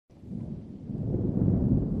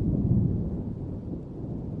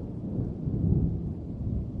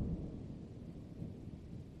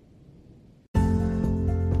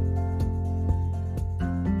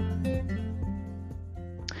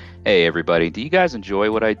Hey, everybody. Do you guys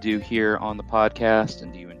enjoy what I do here on the podcast?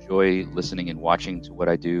 And do you enjoy listening and watching to what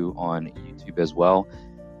I do on YouTube as well?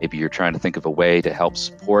 Maybe you're trying to think of a way to help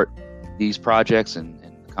support these projects and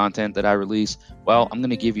the content that I release. Well, I'm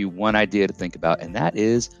going to give you one idea to think about, and that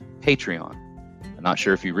is Patreon. I'm not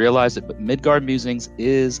sure if you realize it, but Midgard Musings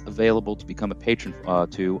is available to become a patron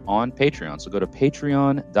to on Patreon. So go to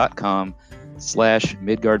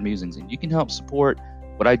patreon.com/Midgard Musings, and you can help support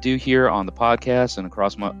what I do here on the podcast and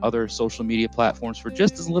across my other social media platforms for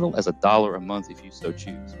just as little as $1 a month if you so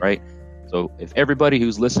choose, right? So if everybody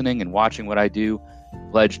who's listening and watching what I do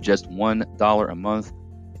pledge just $1 a month,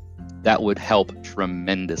 that would help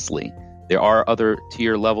tremendously. There are other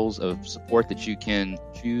tier levels of support that you can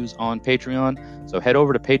choose on Patreon. So head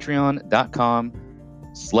over to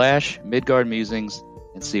patreon.com/Midgard Musings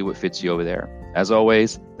and see what fits you over there. As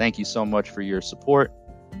always, thank you so much for your support.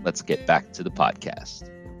 Let's get back to the podcast.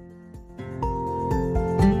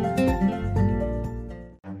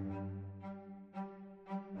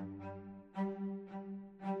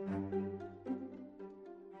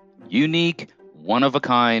 Unique,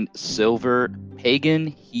 one-of-a-kind, silver, pagan,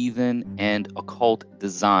 heathen, and occult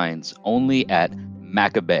designs only at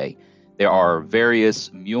Maccabee. There are various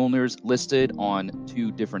Mjolnirs listed on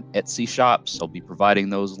 2 different Etsy shops. I'll be providing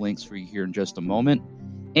those links for you here in just a moment.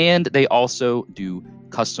 And they also do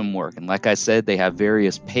custom work. And like I said, they have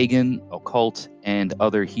various pagan, occult, and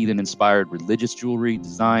other heathen-inspired religious jewelry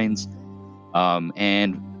designs.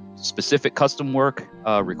 And specific custom work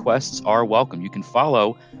requests are welcome. You can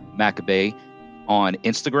follow Maccabee on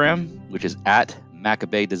Instagram, which is at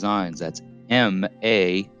Maccabee Designs. That's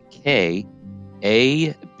MAKABET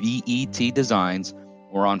Designs,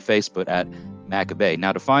 or on Facebook at Maccabee.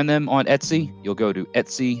 Now, to find them on Etsy, you'll go to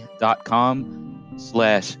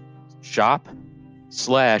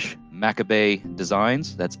etsy.com/shop/Maccabee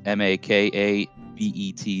Designs. That's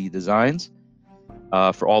MAKABET Designs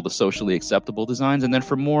for all the socially acceptable designs. And then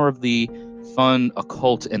for more of the fun,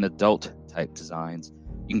 occult, and adult type designs,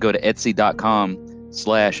 you can go to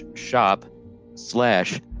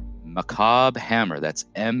etsy.com/shop/Macabre Hammer. That's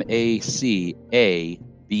MACABRE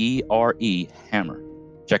Hammer.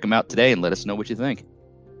 Check them out today and let us know what you think.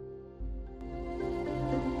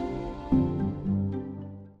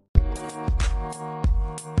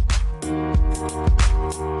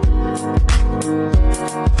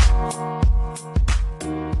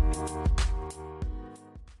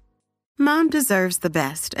 Mom deserves the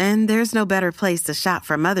best, and there's no better place to shop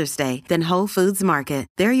for Mother's Day than Whole Foods Market.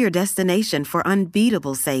 They're your destination for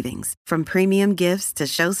unbeatable savings, from premium gifts to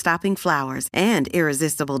show-stopping flowers and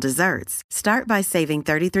irresistible desserts. Start by saving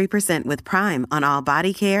 33% with Prime on all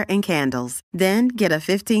body care and candles. Then get a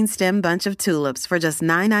 15-stem bunch of tulips for just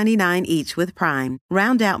 $9.99 each with Prime.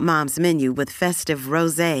 Round out Mom's menu with festive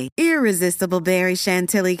rosé, irresistible berry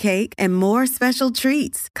chantilly cake, and more special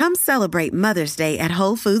treats. Come celebrate Mother's Day at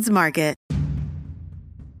Whole Foods Market.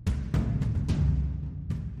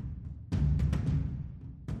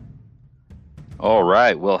 All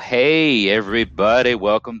right. Well, hey, everybody.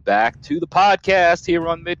 Welcome back to the podcast here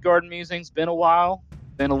on Midgard Musings. Been a while.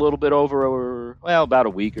 Been a little bit over, about a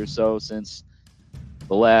week or so since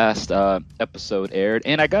the last episode aired.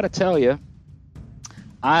 And I got to tell you,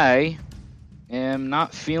 I am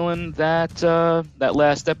not feeling that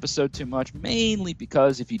last episode too much, mainly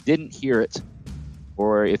because if you didn't hear it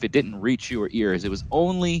or if it didn't reach your ears, it was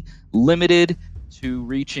only limited to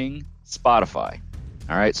reaching Spotify.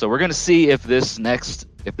 All right, so we're going to see if this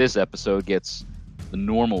episode gets the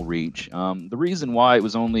normal reach. The reason why it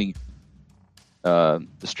was only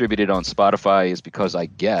distributed on Spotify is because I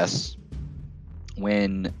guess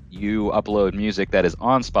when you upload music that is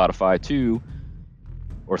on Spotify to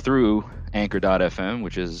or through Anchor.fm,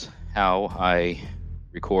 which is how I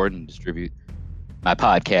record and distribute my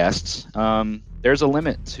podcasts, there's a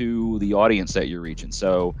limit to the audience that you're reaching.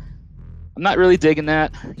 So I'm not really digging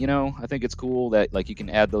that. I think it's cool that you can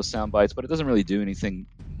add those sound bites, but it doesn't really do anything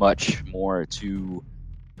much more to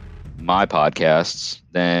my podcasts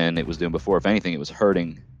than it was doing before. If anything, it was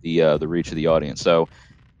hurting the reach of the audience. So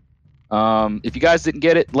if you guys didn't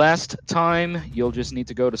get it last time, you'll just need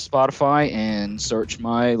to go to Spotify and search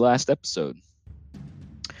my last episode.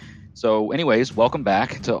 So anyways, welcome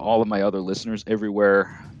back to all of my other listeners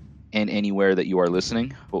everywhere and anywhere that you are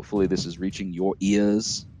listening. Hopefully this is reaching your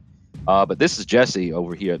ears. But this is Jesse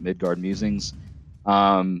over here at Midgard Musings.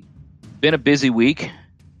 Been a busy week,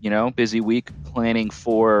 planning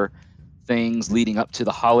for things leading up to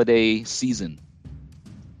the holiday season.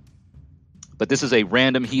 But this is a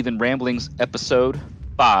Random Heathen Ramblings episode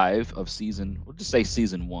 5 of season, we'll just say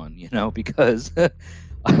season 1, because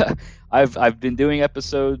I've been doing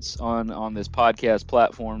episodes on this podcast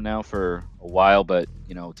platform now for a while, but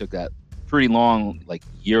took that pretty long, like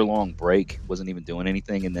year-long break. Wasn't even doing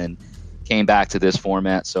anything, and then came back to this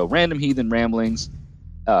format. So Random Heathen Ramblings,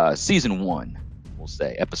 season 1, we'll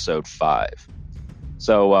say, episode 5.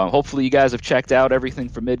 So hopefully you guys have checked out everything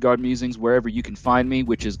from Midgard Musings wherever you can find me,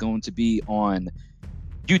 which is going to be on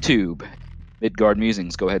YouTube, Midgard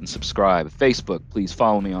Musings. Go ahead and subscribe. Facebook, please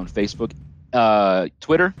follow me on Facebook.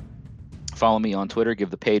 Twitter, follow me on Twitter. Give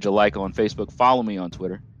the page a like on Facebook. Follow me on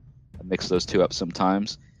Twitter. I mix those two up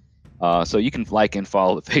sometimes. So you can like and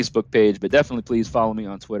follow the Facebook page, but definitely please follow me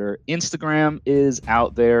on Twitter. Instagram is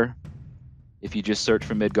out there if you just search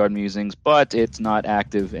for Midgard Musings, but it's not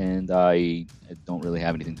active, and I don't really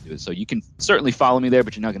have anything to do with it. So you can certainly follow me there,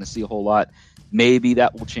 but you're not going to see a whole lot. Maybe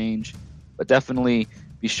that will change, but definitely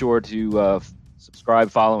be sure to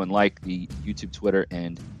subscribe, follow, and like the YouTube, Twitter,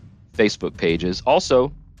 and Facebook pages.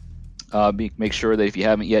 Also, make sure that if you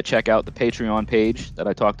haven't yet, check out the Patreon page that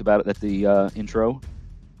I talked about at the intro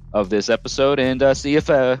of this episode, and see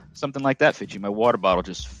if something like that fits you. My water bottle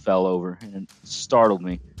just fell over, and it startled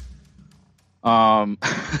me. So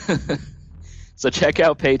check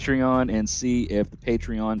out Patreon and see if the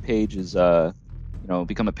Patreon page is,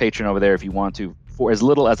 become a patron over there if you want to, for as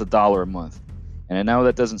little as $1 a month. And I know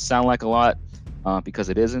that doesn't sound like a lot, because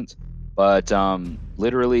it isn't, but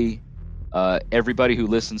literally everybody who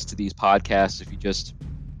listens to these podcasts, if you just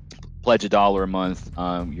pledge $1 a month,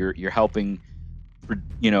 you're helping,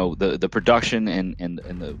 the production and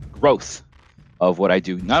the growth of what I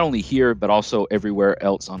do, not only here, but also everywhere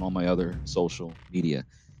else on all my other social media.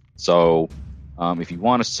 So if you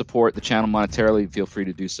want to support the channel monetarily, feel free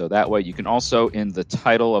to do so that way. You can also, in the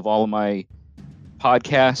title of all of my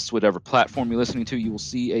podcasts, whatever platform you're listening to, you will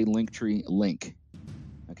see a Linktree link.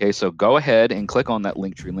 Okay, so go ahead and click on that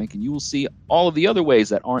Linktree link, and you will see all of the other ways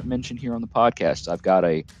that aren't mentioned here on the podcast. I've got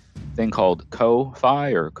a thing called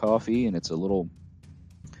Ko-Fi or Coffee, and it's a little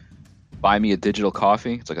buy me a digital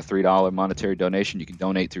coffee. It's like a $3 monetary donation. You can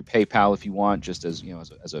donate through PayPal if you want, just as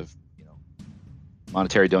as a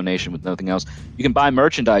monetary donation with nothing else. You can buy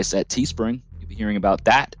merchandise at Teespring. You'll be hearing about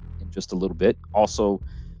that in just a little bit. Also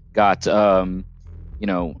got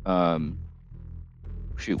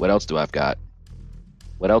what else do I've got?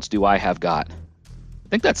 What else do I have got? I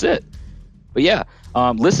think that's it. But yeah,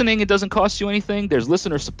 listening, it doesn't cost you anything. There's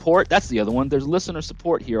listener support. That's the other one. There's listener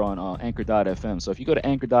support here on Anchor.fm. So if you go to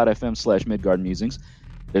Anchor.fm/MidgardMusings,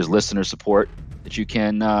 there's listener support that you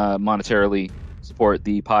can monetarily support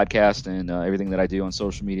the podcast and everything that I do on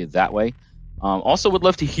social media that way. Also would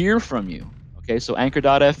love to hear from you. Okay, so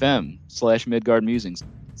Anchor.fm/MidgardMusings.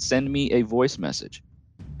 Send me a voice message,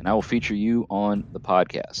 and I will feature you on the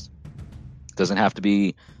podcast. It doesn't have to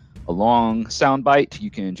be a long sound bite.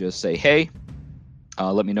 You can just say, hey,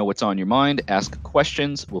 let me know what's on your mind, ask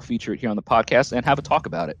questions. We'll feature it here on the podcast and have a talk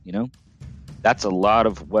about it. That's a lot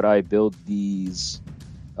of what I build these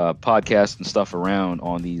podcasts and stuff around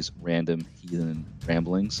on these Random Heathen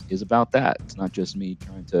Ramblings is about that. It's not just me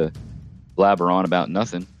trying to blabber on about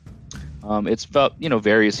nothing. It's about,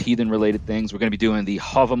 various heathen related things. We're going to be doing the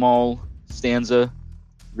Havamal stanza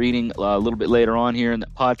reading a little bit later on here in the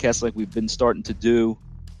podcast, like we've been starting to do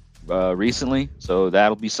recently. So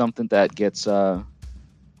that'll be something that gets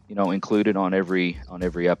included on every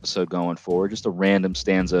episode going forward. Just a random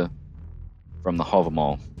stanza from the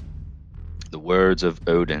Havamal, the words of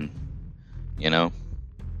Odin.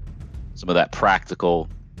 Some of that practical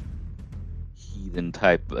heathen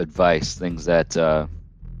type advice, things that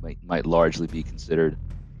might largely be considered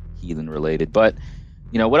heathen related. But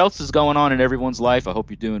what else is going on in everyone's life? I hope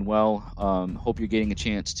you're doing well. Hope you're getting a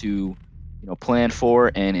chance to plan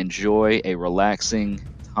for and enjoy a relaxing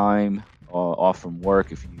time off from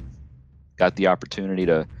work. If you've got the opportunity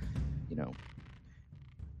to,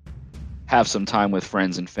 have some time with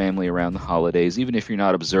friends and family around the holidays, even if you're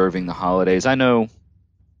not observing the holidays. I know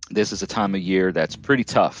this is a time of year that's pretty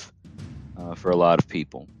tough for a lot of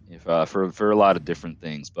people, for a lot of different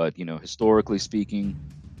things. But, historically speaking,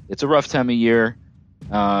 it's a rough time of year.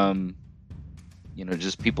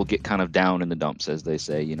 Just people get kind of down in the dumps, as they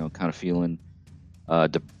say, kind of feeling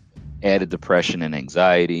added depression and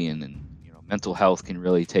anxiety, and then mental health can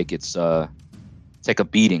really take a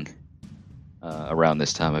beating around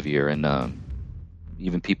this time of year. And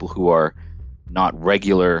even people who are not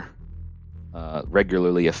regularly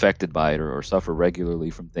affected by it or suffer regularly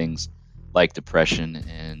from things like depression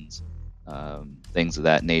and things of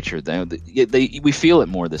that nature, we feel it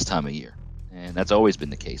more this time of year, and that's always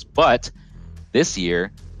been the case. But this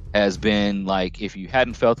year has been like, if you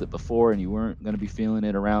hadn't felt it before and you weren't going to be feeling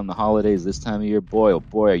it around the holidays this time of year, boy, oh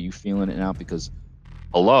boy, are you feeling it now, because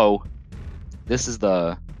hello, this is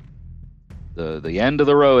the end of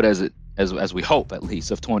the road as we hope, at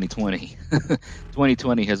least, of 2020.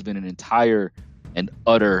 2020 has been an entire and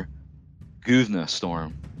utter Guvna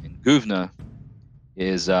storm, and Guvna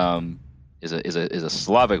is a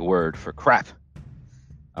Slavic word for crap,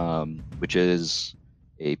 which is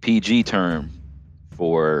a PG term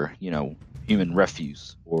for human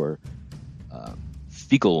refuse or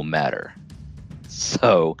fecal matter.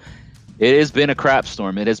 So it has been a crap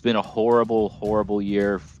storm. It has been a horrible, horrible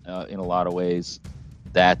year in a lot of ways.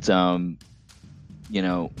 That with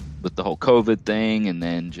the whole COVID thing, and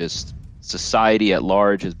then just society at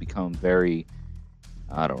large has become very,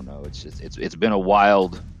 I don't know. It's been a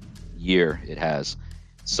wild year. It has.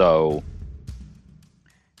 So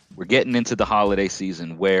we're getting into the holiday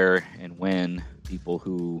season where and when people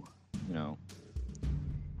who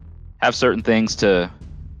have certain things to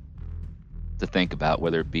think about,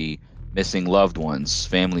 whether it be missing loved ones,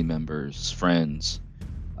 family members, friends,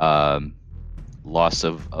 loss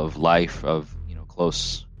of life of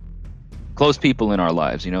close people in our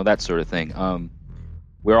lives, that sort of thing.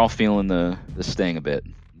 We're all feeling the sting a bit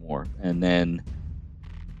more, and then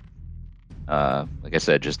like I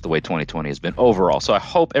said, just the way 2020 has been overall. So I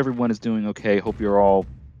hope everyone is doing okay. Hope you're all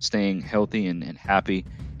staying healthy and happy,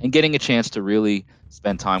 and getting a chance to really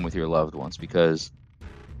spend time with your loved ones, because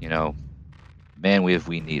man,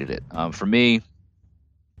 we needed it. For me,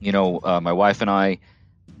 my wife and I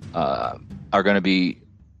are going to be,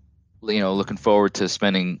 looking forward to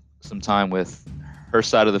spending some time with her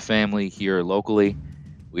side of the family here locally.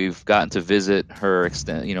 We've gotten to visit her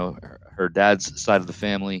her dad's side of the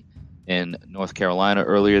family in North Carolina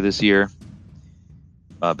earlier this year,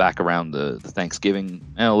 back around the Thanksgiving,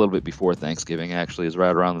 and a little bit before Thanksgiving, actually, is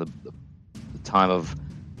right around the time of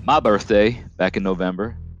my birthday back in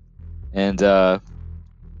November. And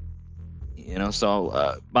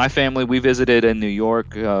so my family, we visited in New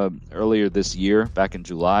York earlier this year, back in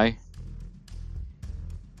July.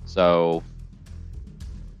 So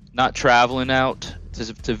not traveling out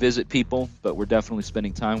to visit people, but we're definitely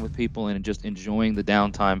spending time with people and just enjoying the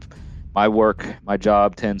downtime. My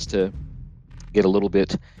job tends to get a little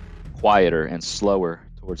bit quieter and slower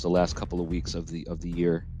towards the last couple of weeks of the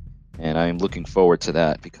year, and I am looking forward to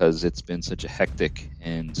that, because it's been such a hectic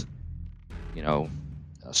and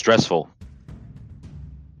stressful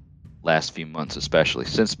last few months, especially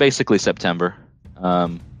since basically September.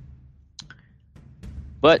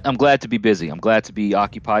 But I'm glad to be busy. I'm glad to be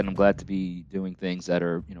occupied, and I'm glad to be doing things that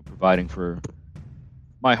are providing for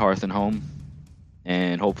my hearth and home.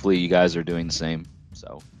 And hopefully you guys are doing the same.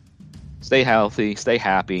 So stay healthy, stay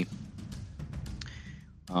happy,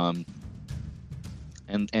 and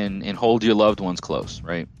hold your loved ones close,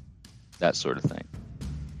 right? That sort of thing.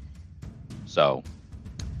 So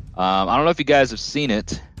I don't know if you guys have seen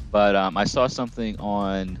it, but I saw something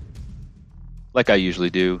on, like I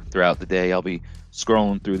usually do throughout the day. I'll be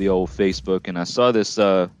scrolling through the old Facebook, and I saw this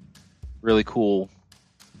really cool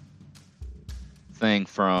thing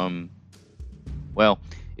from, well,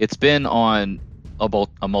 it's been on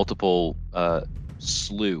a multiple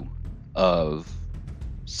slew of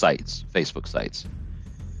sites, Facebook sites.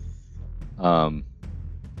 Some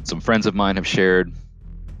friends of mine have shared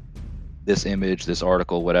this image, this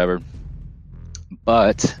article, whatever,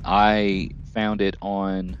 but I found it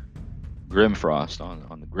on Grimfrost,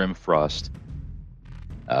 on the Grimfrost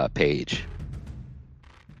page,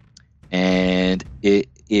 and it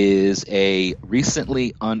is a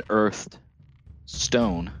recently unearthed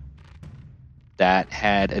stone that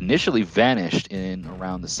had initially vanished in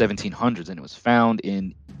around the 1700s, and it was found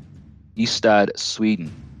in Ystad,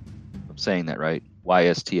 Sweden. I'm saying that right,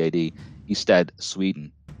 Ystad, Ystad,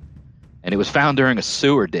 Sweden. And it was found during a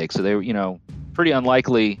sewer dig, so they were, pretty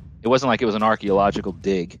unlikely. It wasn't like it was an archaeological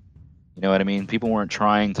dig. You know what I mean? People weren't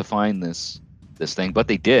trying to find this thing, but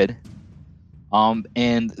they did.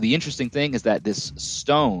 And the interesting thing is that this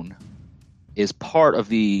stone is part of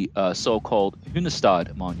the so-called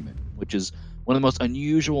Hunnestad monument, which is one of the most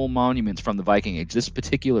unusual monuments from the Viking Age. This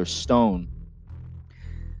particular stone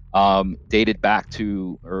dated back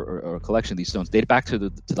to, or a collection of these stones dated back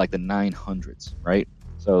to like the 900s, right?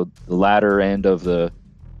 So the latter end of the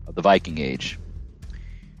Viking Age.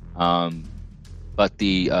 But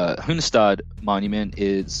the Hunnestad monument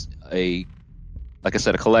is like I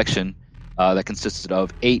said, a collection that consisted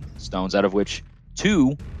of 8 stones, out of which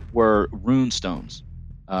 2 were rune stones,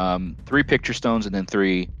 3 picture stones, and then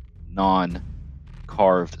 3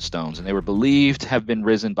 non-carved stones. And they were believed to have been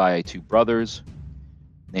risen by 2 brothers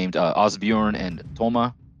named Osbjorn and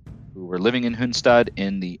Tolma, who were living in Hunnestad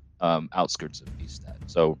in the outskirts of Ystad,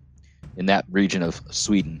 so in that region of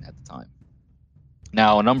Sweden at the time.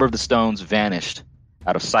 Now, a number of the stones vanished,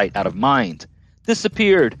 out of sight, out of mind,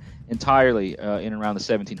 disappeared entirely in and around the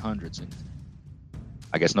 1700s. And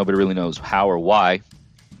I guess nobody really knows how or why.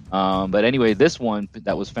 But anyway, this one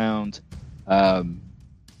that was found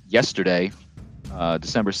yesterday,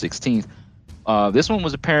 December 16th, this one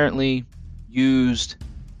was apparently used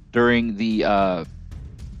during the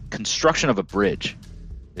construction of a bridge,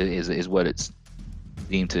 is what it's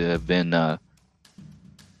deemed to have been, a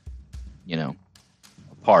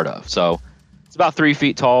part of. So it's about 3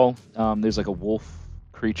 feet tall. There's like a wolf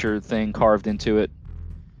creature thing carved into it.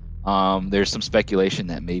 There's some speculation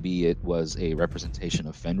that maybe it was a representation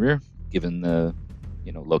of Fenrir, given the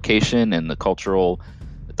location and the cultural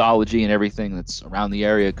mythology and everything that's around the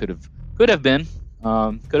area. Could have been,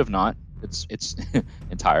 could have not. It's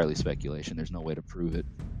entirely speculation. There's no way to prove it,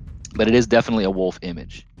 but it is definitely a wolf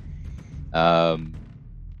image. So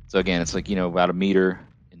again, it's like about a meter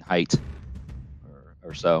in height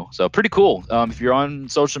or so. So pretty cool. If you're on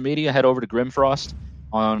social media, head over to Grimfrost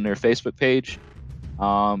on their Facebook page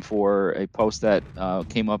for a post that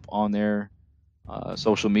came up on their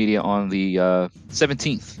social media on the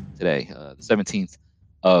 17th today, the 17th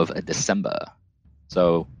of December.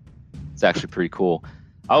 So it's actually pretty cool.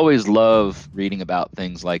 I always love reading about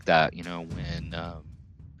things like that, when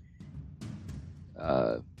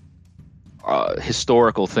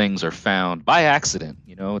historical things are found by accident.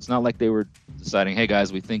 It's not like they were deciding, hey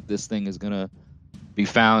guys, we think this thing is going to be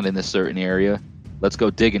found in this certain area. Let's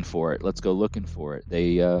go digging for it. Let's go looking for it.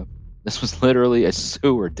 This was literally a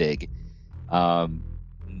sewer dig,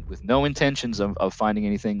 with no intentions of finding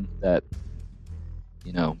anything that,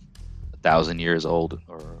 1,000 years old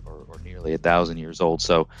or nearly 1,000 years old.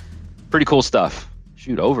 So pretty cool stuff.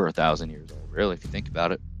 Shoot, over 1,000 years old, really, if you think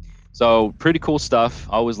about it. So pretty cool stuff.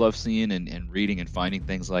 I always love seeing and reading and finding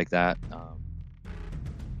things like that.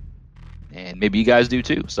 And maybe you guys do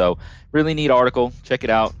too. So really neat article. Check it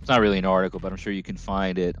out. It's not really an article, but I'm sure you can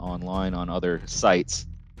find it online on other sites.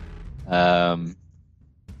 Matter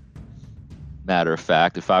of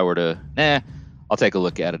fact, if I were to, I'll take a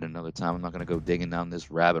look at it another time. I'm not going to go digging down this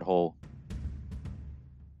rabbit hole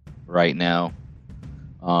right now.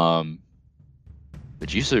 But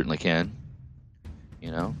you certainly can,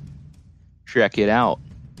 check it out.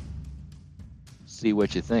 See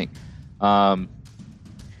what you think.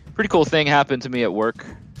 Pretty cool thing happened to me at work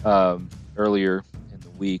earlier in the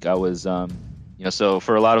week. I was, so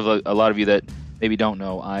for a lot of you that maybe don't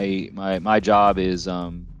know, my job is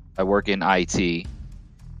I work in IT,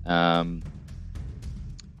 on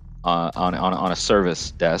a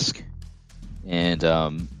service desk,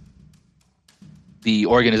 and the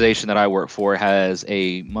organization that I work for has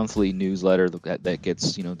a monthly newsletter that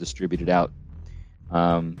gets distributed out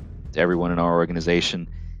to everyone in our organization,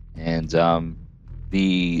 and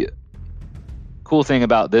the cool thing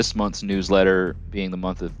about this month's newsletter, being the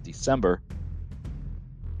month of December,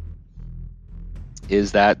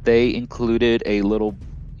 is that they included a little,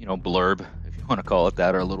 blurb, if you want to call it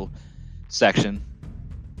that, or a little section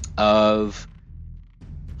of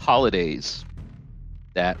holidays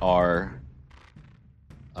that are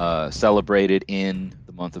celebrated in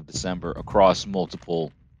the month of December across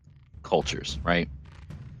multiple cultures, right?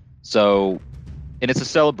 So, and it's a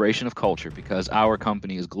celebration of culture because our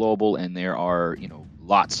company is global and there are,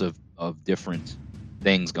 lots of different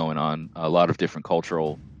things going on, a lot of different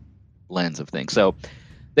cultural blends of things. So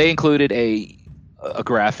they included a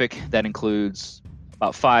graphic that includes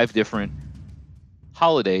about 5 different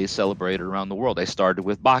holidays celebrated around the world. They started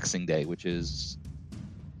with Boxing Day, which is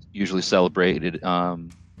usually celebrated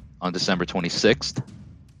on December 26th.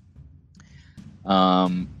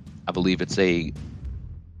 I believe it's a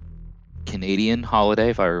Canadian holiday,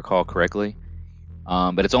 if I recall correctly,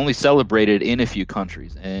 but it's only celebrated in a few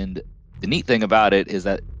countries. And the neat thing about it is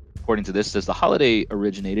that, according to this, says the holiday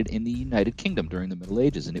originated in the United Kingdom during the Middle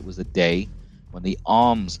Ages, and it was a day when the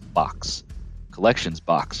alms box, collections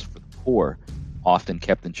box for the poor, often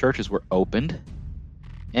kept in churches, were opened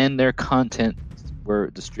and their contents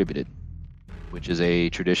were distributed, which is a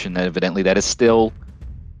tradition that evidently that is still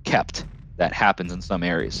kept, that happens in some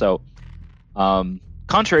areas. So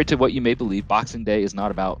contrary to what you may believe, Boxing Day is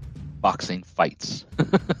not about boxing fights.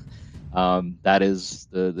 That is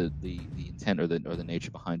the intent or the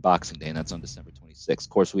nature behind Boxing Day, and that's on December 26th. Of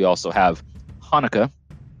course, we also have Hanukkah,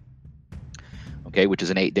 which is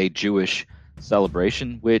an 8-day Jewish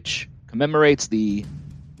celebration, which commemorates the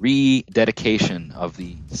rededication of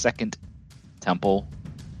the Second Temple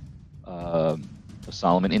of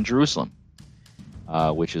Solomon in Jerusalem,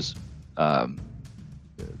 which is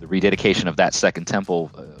the rededication of that Second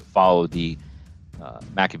Temple followed the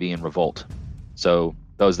Maccabean revolt. So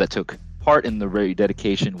those that took part in the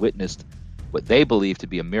rededication witnessed what they believe to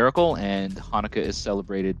be a miracle, and Hanukkah is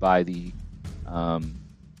celebrated by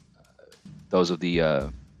those of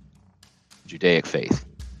the Judaic faith.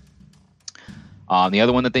 The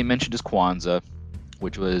other one that they mentioned is Kwanzaa,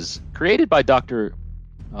 which was created by Dr.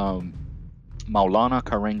 Maulana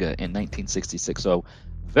Karenga in 1966. So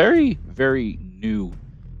very, very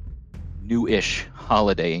new-ish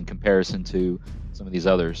holiday in comparison to some of these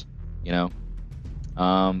others, you know.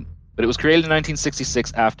 But it was created in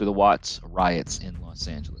 1966 after the Watts riots in Los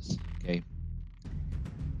Angeles. Okay,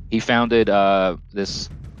 he founded this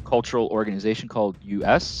cultural organization called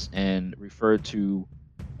US and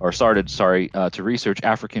started to research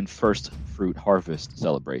African first fruit harvest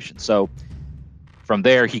celebrations. So from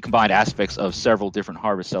there, he combined aspects of several different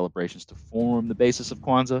harvest celebrations to form the basis of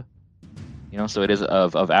Kwanzaa. You know, so it is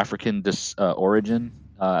of African origin.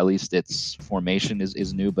 At least its formation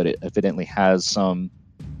is new, but it evidently has some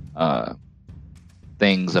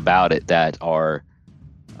things about it that are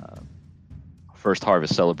first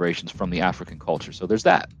harvest celebrations from the African culture. So there's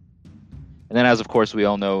that. And then, as of course we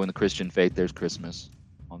all know, in the Christian faith, there's Christmas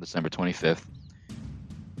on December 25th.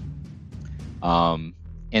 And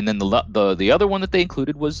then the other one that they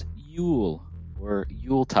included was Yule, or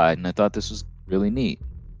Yuletide, and I thought this was really neat.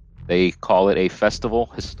 They call it a festival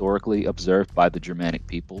historically observed by the Germanic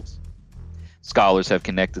peoples. Scholars have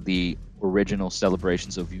connected the original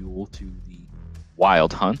celebrations of Yule to the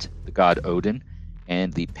wild hunt, the god Odin,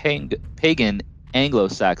 and the pagan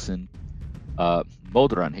Anglo-Saxon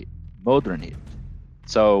Modronhyd.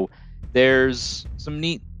 So there's some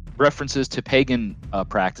neat references to pagan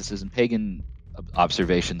practices and pagan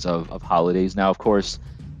observations of holidays. Now, of course,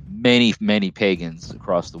 many pagans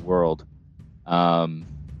across the world,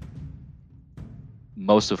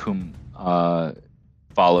 most of whom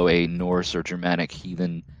follow a Norse or Germanic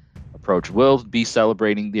heathen approach, will be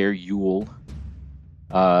celebrating their Yule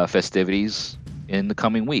festivities in the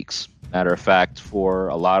coming weeks. Matter of fact, for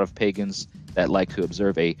a lot of pagans that like to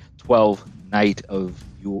observe a 12 nights of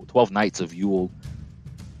Yule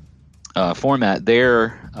format,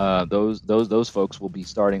 those folks will be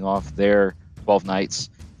starting off their 12 nights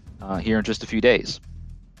here in just a few days,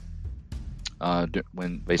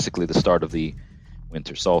 when basically the start of the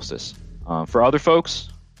winter solstice. For other folks,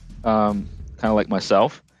 kind of like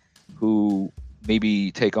myself, who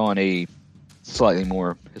maybe take on a slightly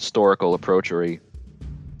more historical approach, or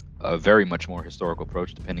a very much more historical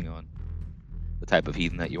approach, depending on the type of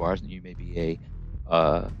heathen that you are. You may be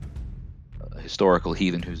a historical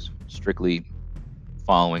heathen who's strictly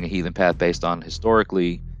following a heathen path based on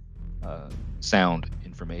historically sound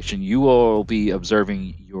information. You will be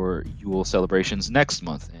observing your Yule celebrations next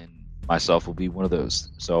month, and myself will be one of those.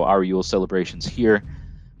 So our Yule celebrations here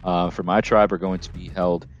for my tribe are going to be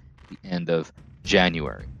held at the end of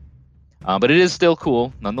January. But it is still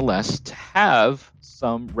cool, nonetheless, to have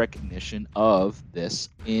some recognition of this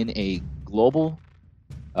in a globally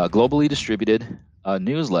distributed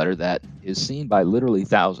newsletter that is seen by literally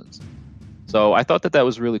thousands. So I thought that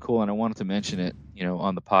was really cool, and I wanted to mention it,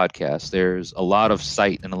 on the podcast. There's a lot of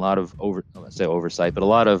sight and a lot of oversight, but a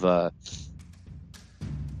lot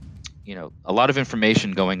of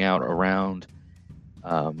information going out around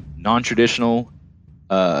non-traditional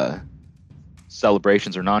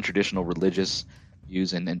celebrations or non-traditional religious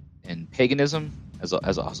views and paganism as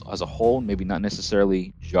a whole. Maybe not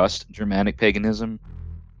necessarily just Germanic paganism,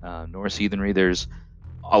 Norse heathenry. There's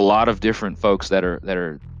a lot of different folks that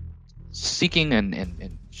are seeking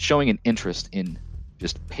and showing an interest in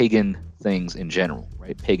just pagan things in general,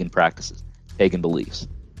 right? Pagan practices, pagan beliefs,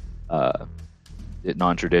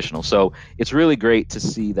 non-traditional. So it's really great to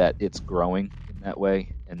see that it's growing in that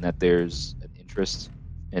way, and that there's an interest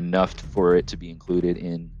enough for it to be included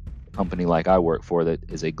in a company like I work for, that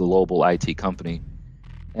is a global IT company,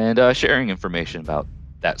 and sharing information about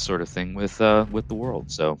that sort of thing with the world.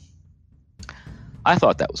 So I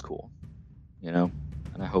thought that was cool, and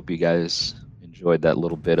I hope you guys enjoyed that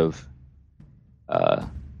little bit of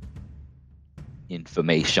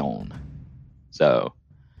information. So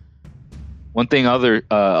one thing other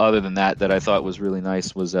than that I thought was really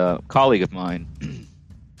nice was a colleague of mine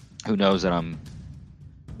who knows that I'm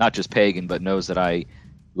not just pagan, but knows that I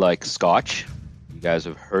like Scotch. You guys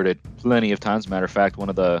have heard it plenty of times. Matter of fact, one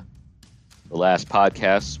of the last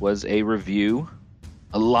podcasts was a review,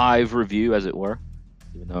 a live review, as it were,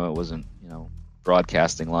 even though it wasn't,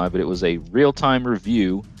 broadcasting live, but it was a real-time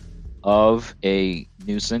review of a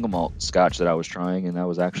new single malt Scotch that I was trying, and I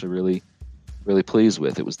was actually really, really pleased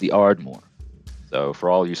with. It was the Ardmore. So for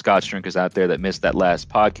all you Scotch drinkers out there that missed that last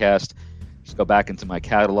podcast, just go back into my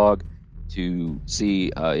catalog to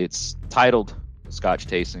see it's titled a Scotch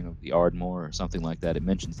tasting of the Ardmore or something like that. It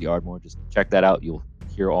mentions the Ardmore. Just check that out. You'll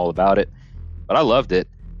hear all about it. But I loved it.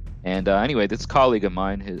 And anyway, this colleague of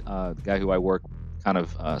mine, the guy who I work kind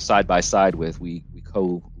of side by side with, we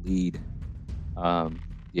co-lead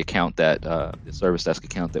the account that the service desk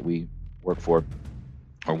account that we work for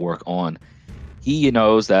or work on. He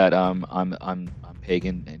knows that I'm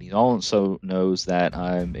pagan, and he also knows that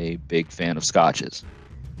I'm a big fan of scotches.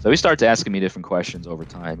 So he starts asking me different questions over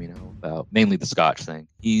time, about mainly the Scotch thing.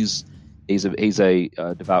 He's a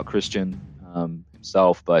devout Christian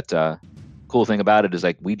himself, but cool thing about it is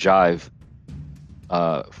like we jive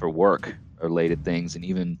for work related things, and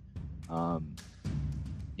even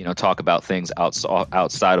talk about things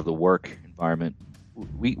outside of the work environment.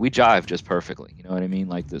 We jive just perfectly. You know what I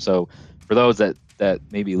mean? So for those that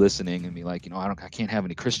may be listening and be like, I can't have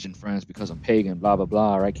any Christian friends because I'm pagan, blah blah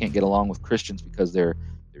blah, or I can't get along with Christians because they're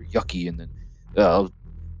yucky, and then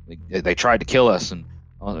they tried to kill us, and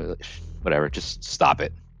whatever. Just stop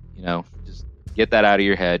it. Just get that out of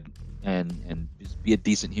your head, and just be a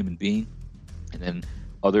decent human being, and then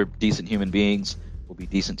other decent human beings will be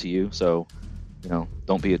decent to you. So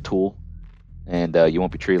don't be a tool, and you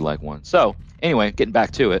won't be treated like one. So anyway, getting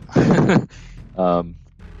back to it.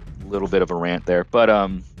 Little bit of a rant there, but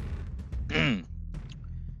get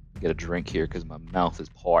a drink here because my mouth is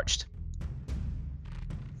parched.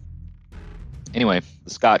 Anyway, the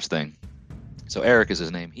Scotch thing. So Eric is his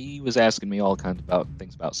name. He was asking me all kinds about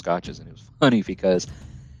things about Scotches, and it was funny because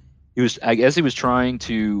I guess he was trying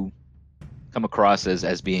to come across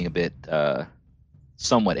as being a bit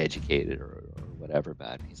somewhat educated or whatever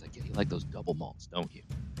about it. He's like, yeah, you like those double malts, don't you?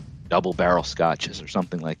 Double barrel scotches or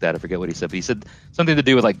something like that. I forget what he said, but he said something to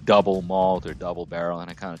do with like double malt or double barrel, and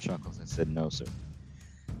I kind of chuckled. I said, no, sir.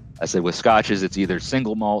 I said, with scotches, it's either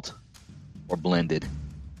single malt or blended.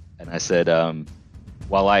 And I said,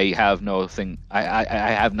 while I have I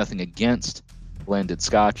have nothing against blended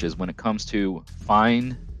scotches, when it comes to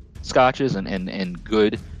fine scotches and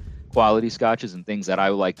good quality scotches and things that I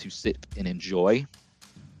would like to sit and enjoy,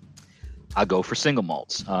 I go for single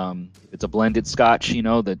malts. If it's a blended scotch,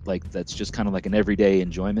 that's just kind of like an everyday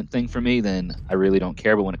enjoyment thing for me, then I really don't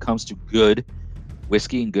care. But when it comes to good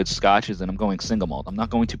whiskey and good scotches, then I'm going single malt. I'm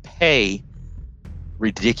not going to pay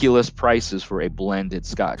ridiculous prices for a blended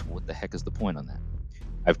scotch. What the heck is the point on that?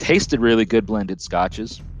 I've tasted really good blended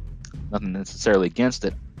scotches. Nothing necessarily against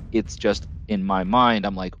it. It's just in my mind,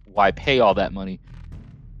 I'm like, why pay all that money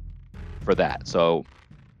for that? So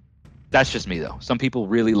that's just me, though. Some people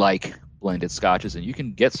really like blended scotches, and you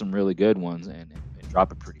can get some really good ones and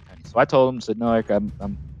drop a pretty penny. So I told him, said, no, Eric, I'm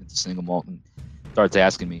into single malt, and starts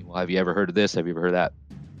asking me, well, have you ever heard of this? Have you ever heard of that?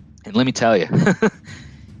 And let me tell you,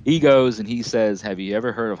 he goes and he says, have you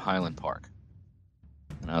ever heard of Highland Park?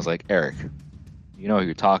 And I was like, Eric, you know who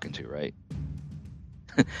you're talking to, right?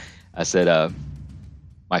 I said, one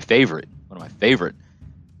of my favorite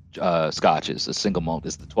scotches, a single malt,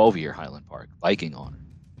 is the 12-year Highland Park Viking Honor.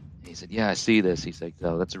 And he said, yeah, I see this. He's like,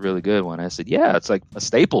 oh, that's a really good one. I said, yeah, it's like a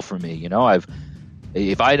staple for me.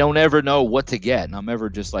 If I don't ever know what to get, and I'm ever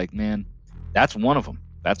just like, man, that's one of them.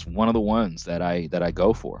 That's one of the ones that I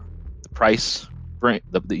go for. The price,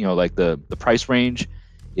 the price range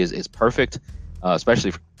is perfect,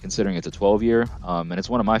 especially considering it's a 12-year, and it's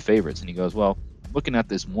one of my favorites. And he goes, well, I'm looking at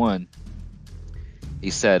this one. He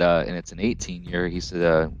said, and it's an 18-year. He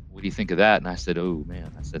said, what do you think of that? And I said, oh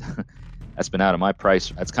man, I said, that's been out of my price.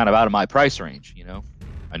 That's kind of out of my price range.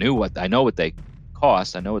 I know what they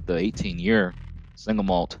cost. I know what the 18-year single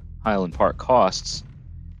malt Highland Park costs.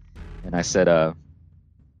 And I said,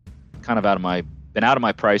 kind of been out of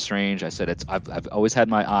my price range. I said, I've always had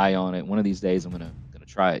my eye on it. One of these days I'm gonna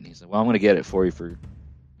try it. And he said, well, I'm gonna get it for you for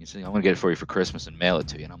Christmas and mail it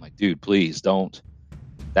to you. And I'm like, dude, please don't.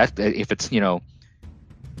 If it's, me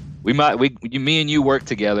and you work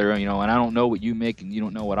together, and I don't know what you make and you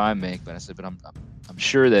don't know what I make. But I said, but I'm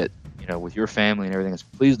sure that, with your family and everything,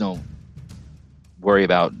 please don't worry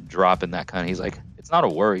about dropping that kind of. He's like, it's not a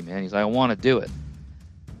worry, man. He's like, I want to do it.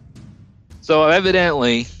 So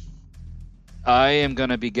evidently, I am going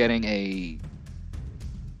to be getting a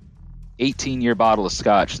 18-year bottle of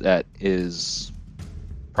scotch that is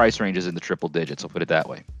price ranges in the triple digits. I'll put it that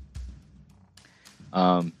way.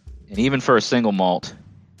 And even for a single malt,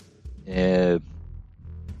 18-year,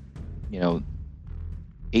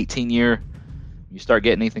 you start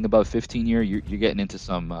getting anything above 15-year, you're getting into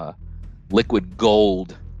some liquid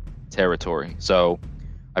gold territory. So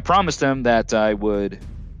I promised him that I would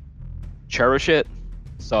cherish it.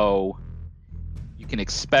 So you can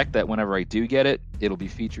expect that whenever I do get it, it'll be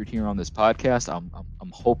featured here on this podcast.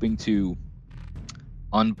 I'm hoping to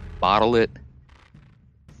unbottle it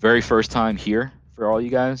very first time here for all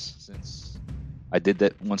you guys, since I did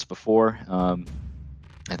that once before. I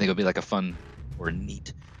think it'll be like a fun or a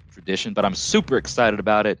neat tradition, but I'm super excited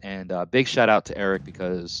about it. And big shout out to Eric,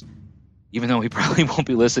 because even though he probably won't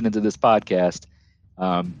be listening to this podcast,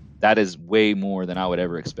 that is way more than I would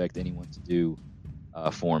ever expect anyone to do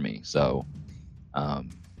for me. So,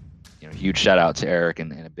 huge shout out to Eric,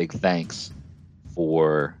 and a big thanks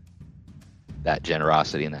for that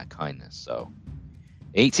generosity and that kindness. So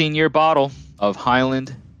 18-year bottle of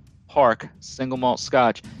Highland Park single malt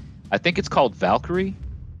scotch. I think it's called Valkyrie.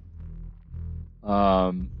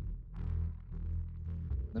 Let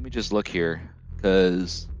me just look here,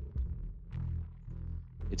 because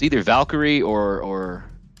it's either Valkyrie or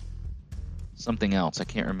something else. I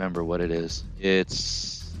can't remember what it is.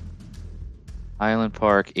 It's Highland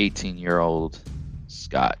Park 18-year-old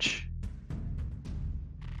scotch.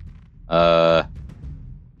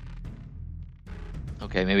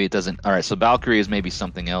 Okay, maybe it doesn't. All right, so Valkyrie is maybe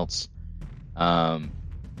something else.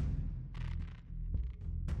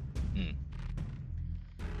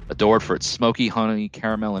 Adored for its smoky honey,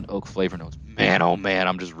 caramel, and oak flavor notes. Man, oh man,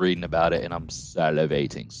 I'm just reading about it and I'm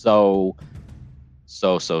salivating. So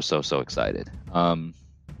excited. The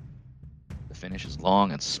finish is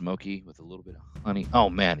long and smoky with a little bit of honey. Oh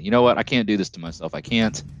man, you know what? I can't do this to myself. I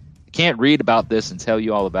can't read about this and tell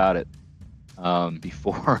you all about it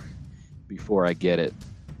before I get it.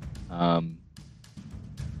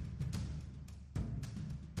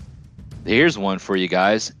 Here's one for you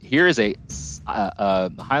guys. Here is a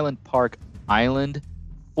Highland Park Island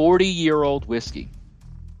 40-year-old whiskey.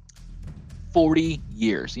 40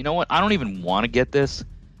 years. You know what? I don't even want to get this,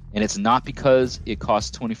 and it's not because it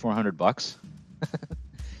costs $2,400.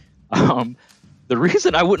 The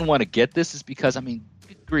reason I wouldn't want to get this is because, I mean,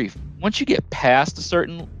 good grief, once you get past a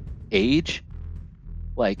certain age,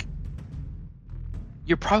 like,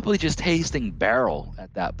 you're probably just tasting barrel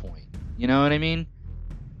at that point. You know what I mean?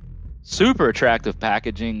 Super attractive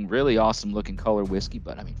packaging, really awesome looking color whiskey,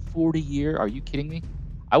 but I mean, 40 year? Are you kidding me?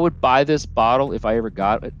 I would buy this bottle if I ever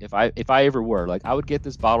got it. If I ever were, like, I would get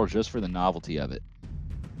this bottle just for the novelty of it,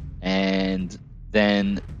 and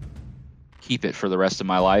then keep it for the rest of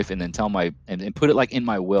my life, and then tell and put it like in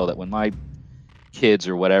my will that when my kids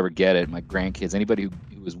or whatever get it, my grandkids, anybody who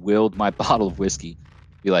has willed my bottle of whiskey,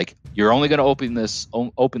 be like, you're only going to open this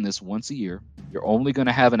once a year. You're only going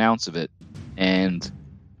to have an ounce of it, and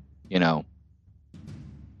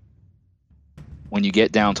when you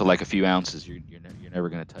get down to like a few ounces, you're never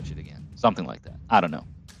going to touch it again. Something like that. I don't know.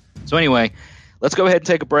 So anyway, let's go ahead and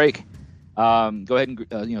take a break. Go ahead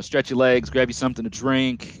and stretch your legs, grab you something to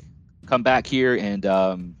drink, come back here, and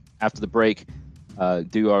after the break,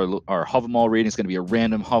 do our Havamal reading. It's going to be a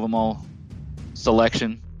random Havamal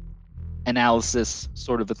selection analysis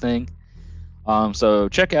sort of a thing. So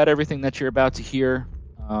check out everything that you're about to hear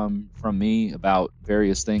from me about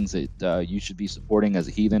various things that you should be supporting as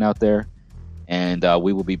a heathen out there. And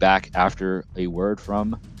we will be back after a word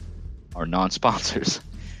from our non-sponsors.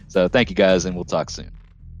 So thank you guys, and we'll talk soon.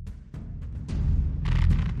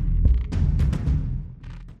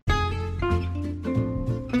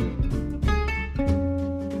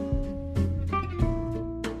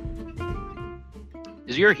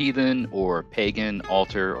 Is your heathen or pagan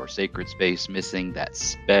altar or sacred space missing that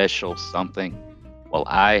special something? Well,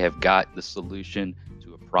 I have got the solution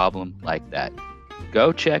to a problem like that.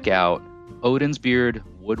 Go check out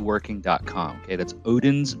OdinsBeardWoodworking.com. Okay, that's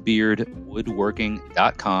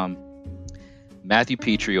OdinsBeardWoodworking.com. Matthew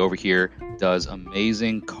Petrie over here does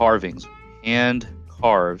amazing carvings, hand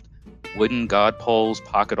carved wooden god poles,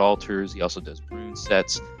 pocket altars. He also does rune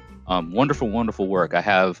sets. Wonderful, wonderful work. I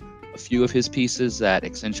have a few of his pieces that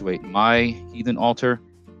accentuate my heathen altar.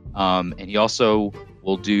 And he also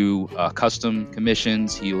will do custom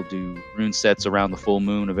commissions. He'll do rune sets around the full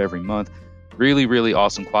moon of every month. Really, really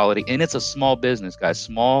awesome quality. And it's a small business, guys.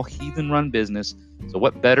 Small heathen-run business. So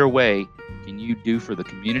what better way can you do for the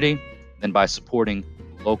community than by supporting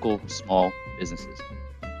local small businesses?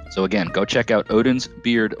 So again, go check out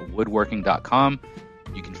OdinsBeardWoodworking.com.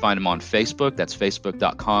 You can find him on Facebook. That's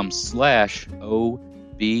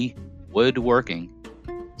Facebook.com/OBWoodworking.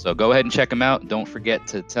 So go ahead and check him out. Don't forget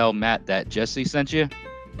to tell Matt that Jesse sent you.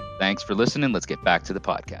 Thanks for listening. Let's get back to the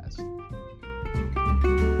podcast.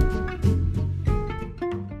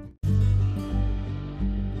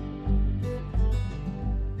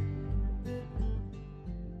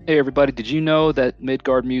 Hey everybody, did you know that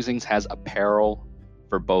Midgard Musings has apparel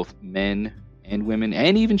for both men and women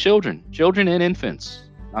and even children and infants?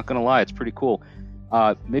 Not gonna lie, it's pretty cool.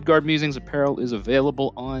 Midgard Musings apparel is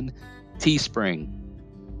available on Teespring.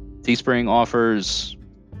 Teespring offers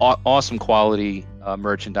awesome quality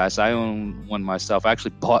merchandise. I own one myself. I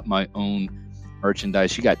actually bought my own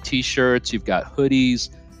merchandise. You got t-shirts, you've got hoodies,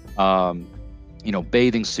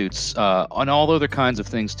 bathing suits, and all other kinds of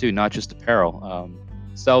things too, not just apparel.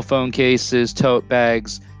 Cell phone cases, tote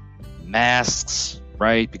bags, masks,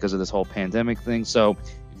 right? Because of this whole pandemic thing. So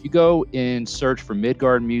if you go and search for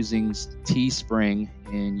Midgard Musings Teespring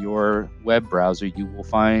in your web browser, you will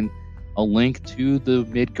find a link to the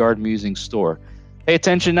Midgard Musings store. Pay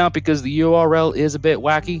attention now because the URL is a bit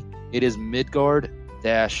wacky. It is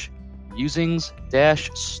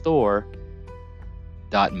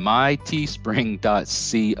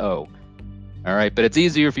midgard-musings-store.myteespring.co. All right, but it's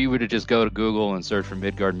easier if you were to just go to Google and search for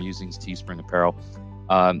Midgard Musings Teespring Apparel.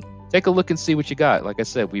 Take a look and see what you got. Like I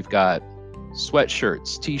said, we've got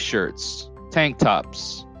sweatshirts, t-shirts, tank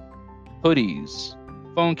tops, hoodies,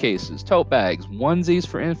 phone cases, tote bags, onesies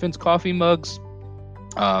for infants, coffee mugs,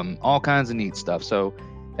 all kinds of neat stuff. So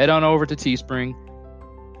head on over to Teespring,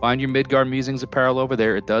 find your Midgard Musings apparel over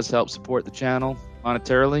there. It does help support the channel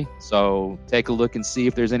monetarily. So take a look and see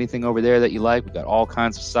if there's anything over there that you like. We've got all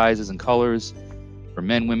kinds of sizes and colors for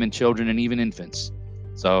men, women, children, and even infants.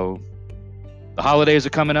 So the holidays are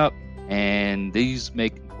coming up, and these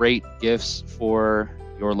make great gifts for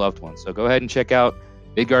your loved ones. So go ahead and check out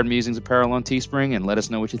Midgard Musings apparel on Teespring and let us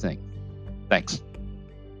know what you think. Thanks.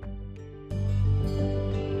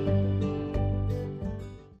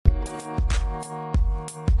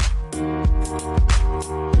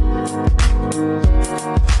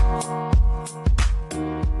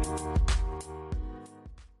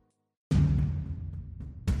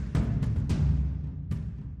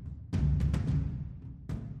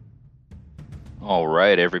 All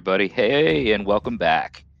right, everybody. Hey, and welcome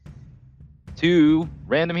back to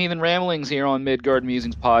Random Heathen Ramblings here on Midgard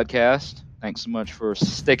Musings podcast. Thanks so much for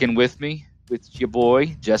sticking with me, with your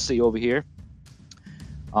boy, Jesse, over here.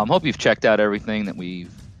 Hope you've checked out everything that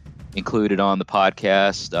we've included on the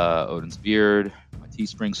podcast, Odin's Beard, my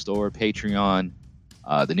Teespring store, Patreon,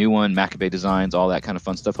 the new one, Maccabee Designs, all that kind of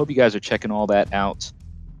fun stuff. Hope you guys are checking all that out.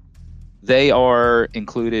 They are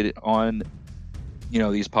included on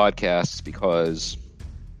these podcasts because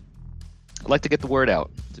I like to get the word out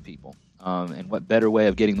to people. And what better way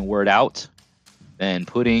of getting the word out than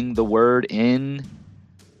putting the word in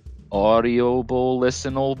audible,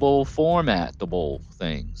 listenable, formatable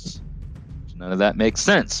things. None of that makes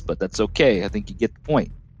sense, but that's okay. I think you get the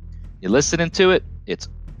point. You're listening to it, it's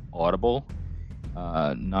audible.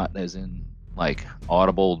 Not as in like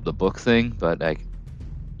Audible, the book thing, but like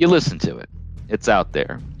you listen to it. It's out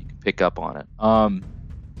there. You can pick up on it. So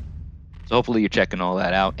hopefully you're checking all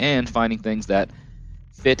that out and finding things that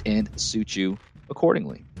fit and suit you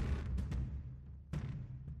accordingly.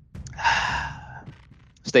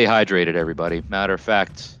 Stay hydrated, everybody. Matter of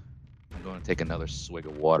fact, I'm going to take another swig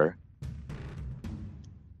of water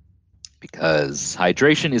because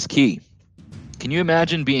hydration is key. Can you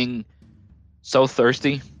imagine being so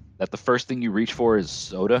thirsty that the first thing you reach for is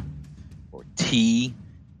soda or tea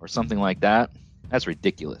or something like that? That's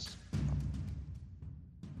ridiculous.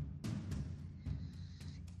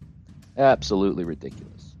 Absolutely ridiculous.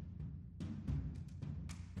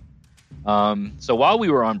 So while we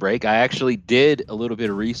were on break, I actually did a little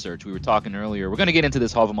bit of research. We were talking earlier. We're going to get into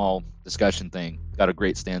this Havamal discussion thing. Got a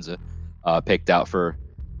great stanza picked out for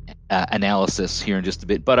analysis here in just a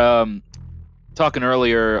bit. But talking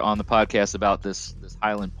earlier on the podcast about this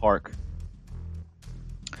Highland Park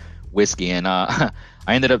whiskey, and I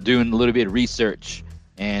ended up doing a little bit of research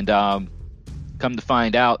and come to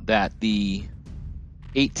find out that the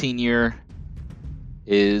 18-year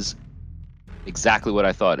is exactly what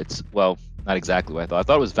I thought. Not exactly what I thought. I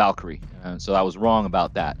thought it was Valkyrie, so I was wrong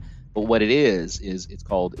about that. But what it is it's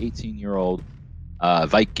called 18-year-old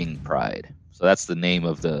Viking Pride. So that's the name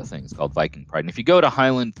of the thing. It's called Viking Pride. And if you go to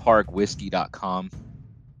HighlandParkWhiskey.com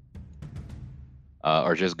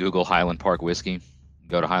or just Google Highland Park Whiskey,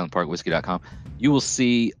 go to HighlandParkWhiskey.com, you will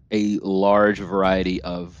see a large variety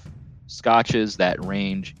of scotches that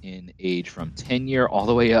range in age from 10-year all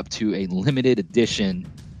the way up to a limited edition,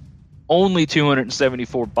 only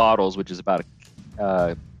 274 bottles, which is about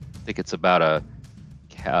I think it's about a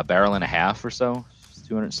barrel and a half or so.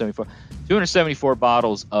 274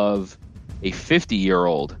 bottles of a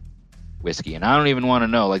 50-year-old whiskey, and I don't even want to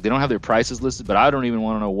know. Like, they don't have their prices listed, but I don't even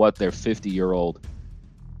want to know what their 50-year-old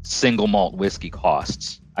single malt whiskey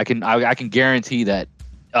costs. I can guarantee that.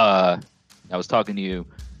 I was talking to you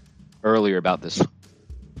earlier about this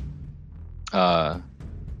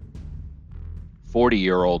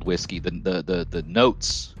 40-year-old whiskey, the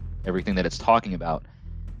notes, everything that it's talking about,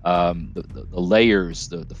 the layers,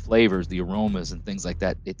 the flavors, the aromas, and things like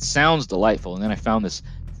that. It sounds delightful. And then I found this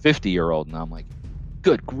 50-year-old, and I'm like,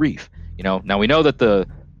 good grief. Now we know that the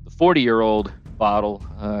 40-year-old bottle,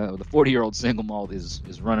 the 40-year-old single malt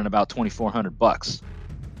is running about $2,400.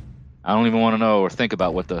 I don't even want to know or think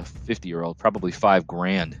about what the 50-year-old, probably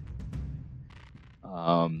 $5,000.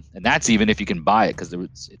 And that's even if you can buy it, because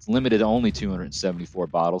it's limited to only 274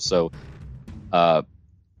 bottles. So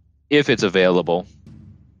if it's available,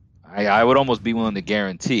 I would almost be willing to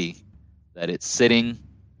guarantee that it's sitting,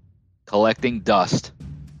 collecting dust.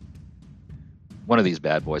 One of these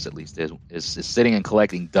bad boys, at least, is sitting and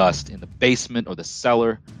collecting dust in the basement or the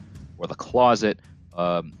cellar or the closet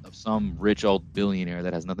of some rich old billionaire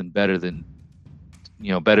that has nothing better to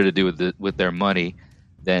do with their money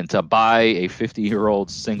than to buy a 50-year-old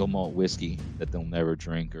single malt whiskey that they'll never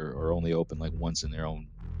drink or only open like once in their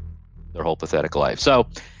whole pathetic life. So,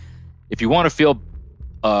 if you want to feel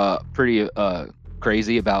pretty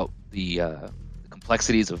crazy about the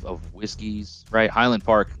complexities of whiskeys, right? Highland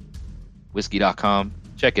Park Whiskey.com,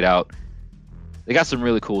 check it out. They got some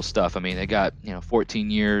really cool stuff. I mean, they got 14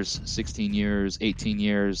 years, 16 years, 18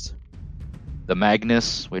 years. The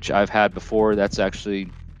Magnus, which I've had before, that's actually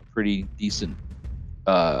pretty decent,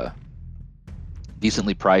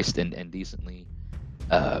 decently priced and decently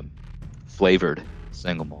flavored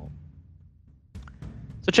single malt.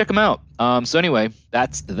 So check them out. So anyway,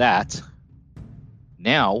 that's that.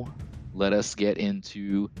 Now let us get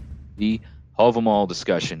into the Havamal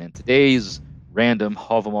discussion. And today's random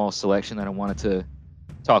Havamal selection that I wanted to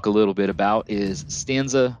talk a little bit about is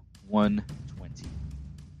Stanza 120.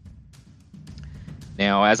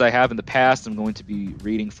 Now, as I have in the past, I'm going to be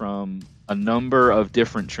reading from a number of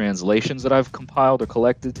different translations that I've compiled or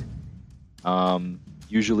collected.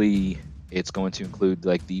 Usually it's going to include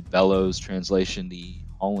like the Bellows translation, the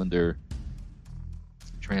Hollander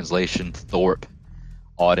translation, Thorpe,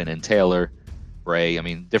 Auden and Taylor, Bray,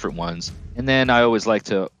 different ones. And then I always like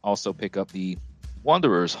to also pick up the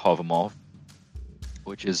Wanderer's Havamal,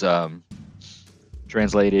 which is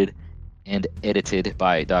translated and edited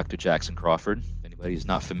by Dr. Jackson Crawford. If anybody's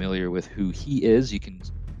not familiar with who he is, you can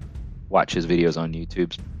watch his videos on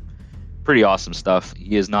YouTube. Pretty awesome stuff.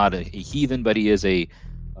 He is not a heathen, but he is a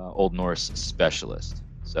Old Norse specialist.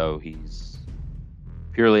 So he's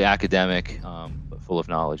purely academic, but full of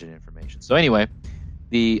knowledge and information. So anyway,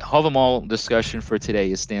 the Havamal discussion for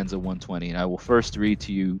today is stanza 120, and I will first read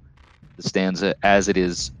to you the stanza as it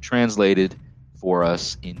is translated for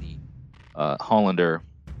us in the Hollander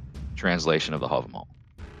translation of the Havamal.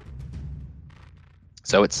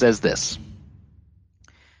 So it says this: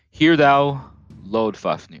 Hear thou,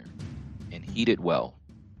 Lodfafnir, and heed it well.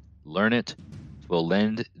 Learn it, 'twill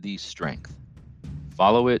lend thee strength.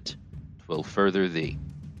 Follow it, 'twill further thee.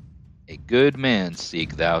 A good man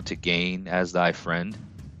seek thou to gain as thy friend,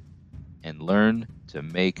 and learn to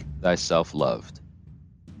make thyself loved.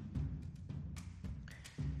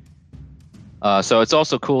 So it's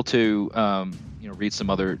also cool to read some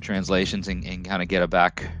other translations and kind of get a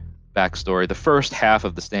backstory. The first half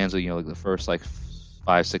of the stanza, like the first like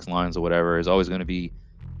 5-6 lines or whatever, is always going to be,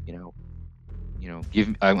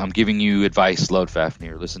 I'm giving you advice,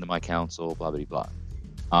 Lodfafnir, listen to my counsel, blah blah blah.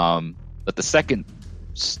 But the second,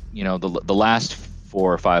 the last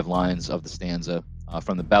 4 or 5 lines of the stanza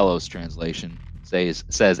from the Bellows translation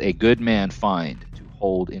says, a good man find to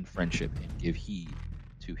hold in friendship and give heed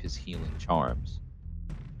to his healing charms.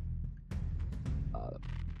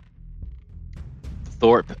 The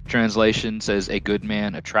Thorpe translation says, a good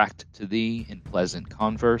man attract to thee in pleasant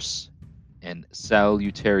converse and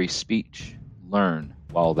salutary speech, learn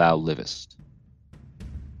while thou livest.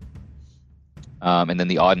 And then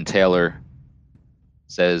the Auden Taylor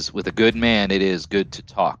says, with a good man it is good to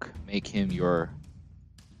talk, make him your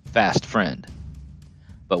fast friend,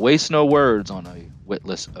 but waste no words on a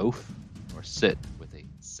witless oaf, nor sit with a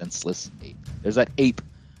senseless ape. There's that ape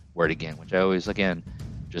word again, which I always,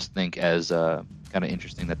 just think as kind of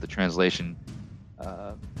interesting that the translation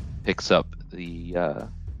picks up the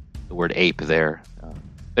word ape there.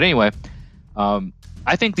 But anyway,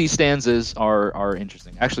 I think these stanzas are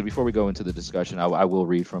interesting. Actually, before we go into the discussion, I will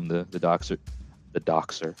read from the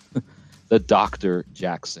Dr.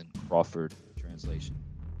 Jackson Crawford translation.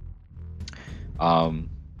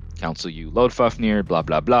 Counsel you, Lodfafnir, blah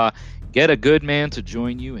blah blah. Get a good man to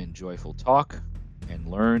join you in joyful talk, and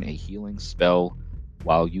learn a healing spell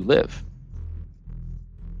while you live.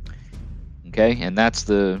 Okay, and that's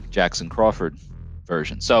the Jackson Crawford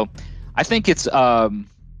version. So I think it's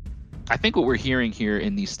I think what we're hearing here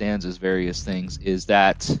in these stanzas, various things, is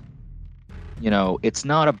that it's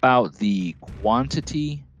not about the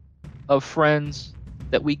quantity of friends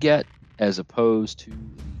that we get as opposed to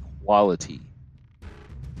the quality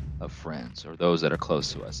of friends or those that are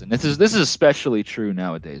close to us. And this is especially true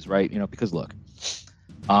nowadays, right? Because look,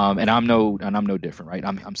 and I'm no different, right?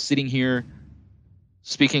 I'm sitting here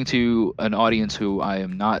speaking to an audience who I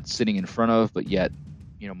am not sitting in front of, but yet,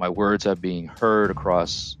 my words are being heard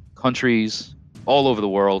across countries all over the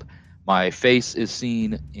world. My face is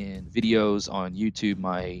seen in videos on YouTube.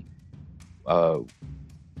 My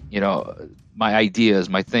my ideas,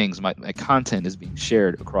 my things, my content is being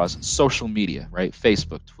shared across social media, right?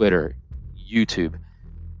 Facebook, Twitter, YouTube,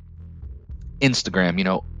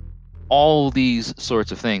 Instagram, all these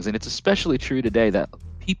sorts of things. And it's especially true today that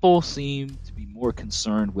people seem to be more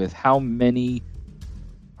concerned with how many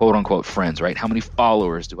quote unquote friends, right? How many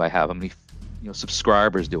followers do I have? How many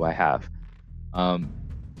subscribers do I have? I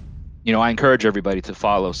encourage everybody to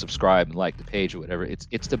follow, subscribe, and like the page or whatever.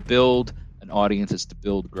 It's to build an audience. It's to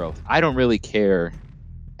build growth. I don't really care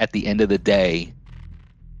at the end of the day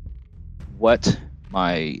what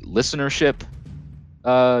my listenership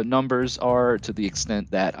numbers are, to the extent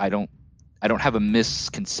that I don't have a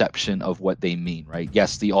misconception of what they mean, right?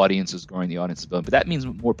 Yes, the audience is growing, the audience is building, but that means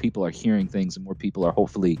more people are hearing things and more people are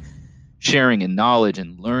hopefully sharing in knowledge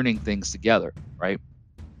and learning things together, right?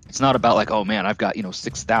 It's not about like, oh man, I've got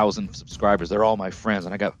 6,000 subscribers, they're all my friends,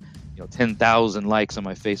 and I got 10,000 likes on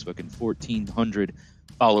my Facebook and 1,400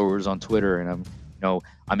 followers on Twitter, and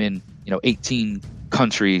I'm in 18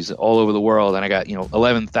 countries all over the world, and I got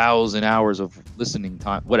 11,000 hours of listening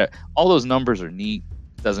time. Whatever, all those numbers are neat.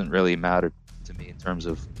 It doesn't really matter to me in terms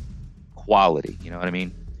of quality. You know what I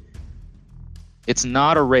mean? It's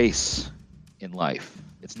not a race in life.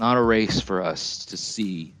 It's not a race for us to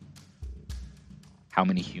see how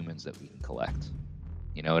many humans that we can collect.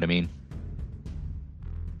 You know what I mean?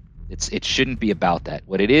 It shouldn't be about that.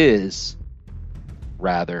 What it is,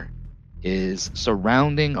 rather, is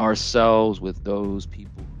surrounding ourselves with those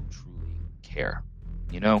people who truly care.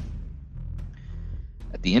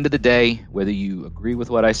 At the end of the day, whether you agree with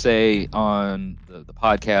what I say on the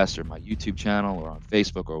podcast or my YouTube channel or on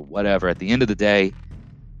Facebook or whatever, at the end of the day,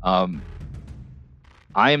 I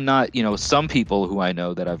am not, some people who I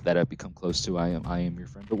know that I've become close to, I am your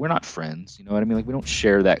friend, but we're not friends. You know what I mean? Like, we don't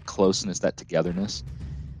share that closeness, that togetherness.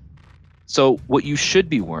 So what you should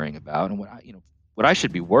be worrying about, and what I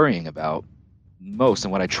should be worrying about most,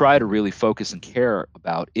 and what I try to really focus and care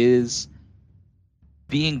about, is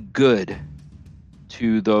being good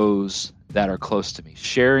to those that are close to me,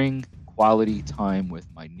 sharing quality time with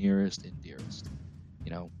my nearest and dearest,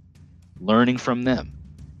 learning from them,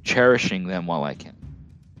 cherishing them while I can.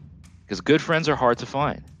 Because good friends are hard to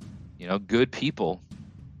find. Good people,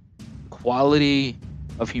 quality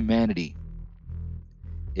of humanity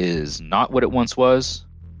is not what it once was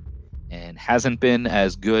and hasn't been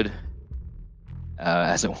as good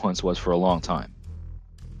as it once was for a long time.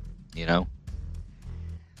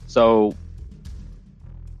 So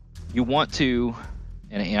you want to,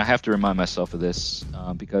 and I have to remind myself of this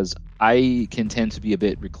because I can tend to be a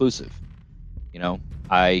bit reclusive.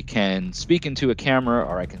 I can speak into a camera,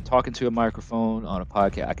 or I can talk into a microphone on a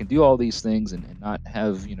podcast. I can do all these things and not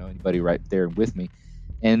have anybody right there with me.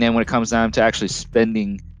 And then when it comes down to actually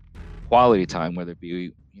spending quality time, whether it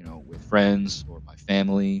be with friends or my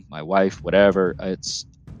family, my wife, whatever,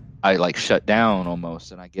 I like shut down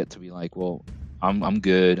almost, and I get to be like, well, I'm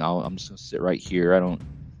good. I'm just gonna sit right here. I don't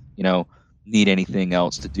need anything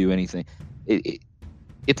else to do anything.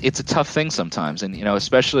 It's a tough thing sometimes, and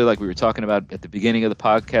especially like we were talking about at the beginning of the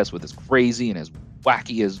podcast, with as crazy and as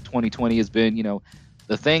wacky as 2020 has been.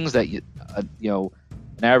 The things that an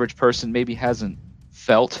average person maybe hasn't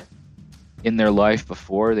felt in their life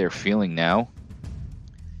before, they're feeling now.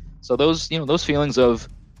 So those feelings of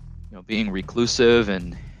being reclusive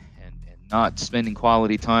and not spending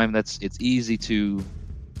quality time, it's easy to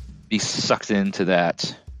be sucked into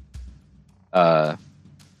that that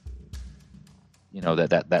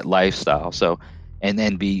lifestyle. So and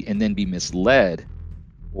then be misled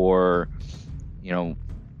or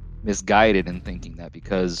misguided in thinking that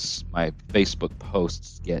because my Facebook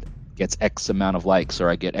posts gets X amount of likes, or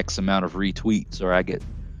I get X amount of retweets, or I get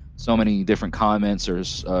so many different comments or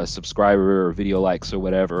subscriber or video likes or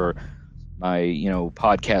whatever, or my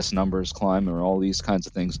podcast numbers climb, or all these kinds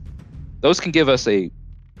of things, those can give us a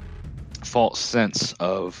false sense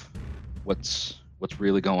of what's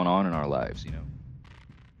really going on in our lives.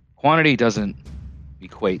 Quantity doesn't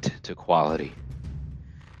equate to quality,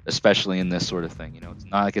 especially in this sort of thing. It's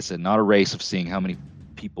not, like I said, not a race of seeing how many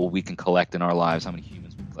people we can collect in our lives, how many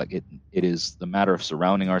humans we can collect. It is the matter of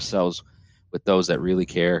surrounding ourselves with those that really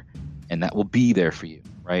care and that will be there for you,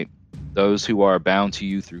 right? Those who are bound to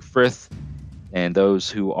you through frith, and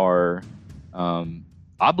those who are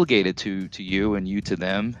obligated to you and you to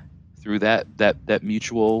them, through that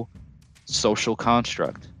mutual social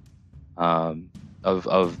construct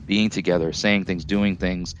of being together, saying things, doing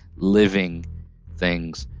things, living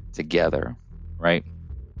things together, right?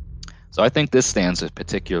 So I think this stanza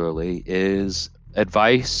particularly is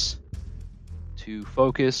advice to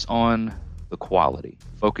focus on the quality,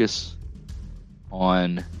 focus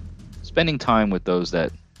on spending time with those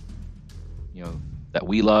that that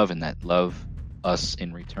we love and that love us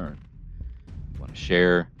in return. We want to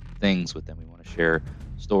share things with them. We want to share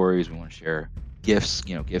stories. We want to share gifts,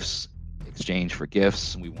 gifts, exchange for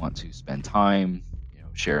gifts. We want to spend time,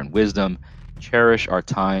 sharing wisdom, cherish our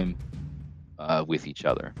time with each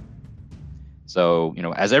other. So,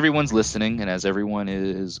 as everyone's listening and as everyone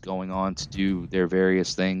is going on to do their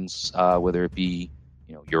various things, whether it be,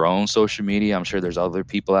 your own social media, I'm sure there's other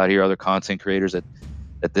people out here, other content creators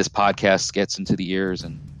that this podcast gets into the ears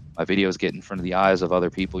and my videos get in front of the eyes of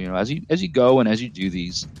other people. As you go and as you do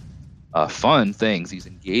these fun things, these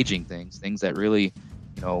engaging things that really,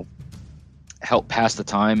 help pass the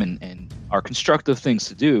time and are constructive things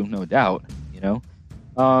to do, no doubt.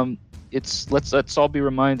 Let's all be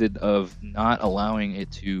reminded of not allowing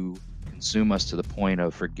it to consume us to the point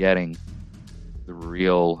of forgetting the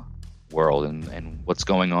real world and what's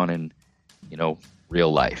going on in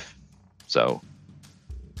real life. So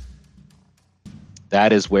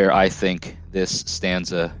that is where I think this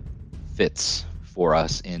stanza fits for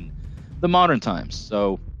us in the modern times.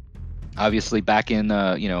 So obviously back in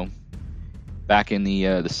the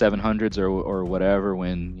 700s or whatever,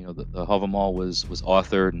 when the Havamal was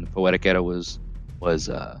authored and the Poetic Edda was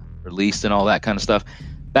released and all that kind of stuff.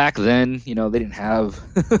 Back then, they didn't have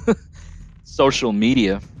social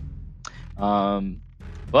media,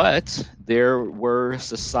 but there were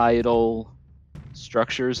societal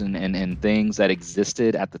structures and things that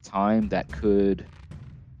existed at the time that could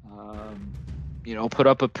put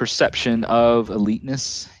up a perception of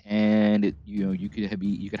eliteness, and you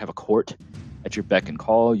could have a court at your beck and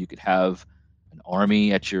call. You could have an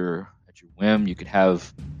army at your whim. You could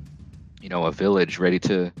have a village ready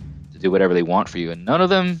to do whatever they want for you, and none of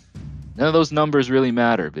those numbers really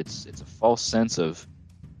matter. It's a false sense of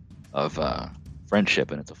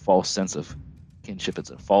friendship, and it's a false sense of kinship. It's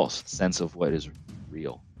a false sense of what is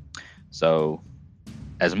real. So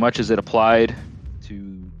as much as it applied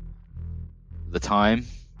to the time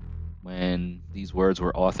when these words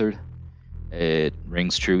were authored, it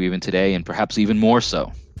rings true even today, and perhaps even more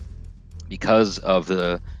so because of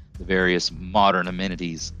the various modern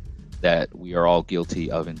amenities that we are all guilty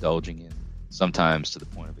of indulging in, sometimes to the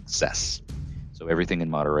point of excess. So everything in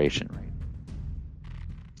moderation, right?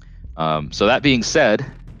 So that being said,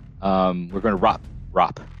 we're going to wrap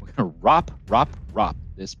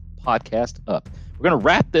this podcast up. We're going to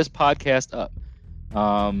wrap this podcast up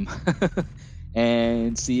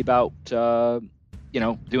and see about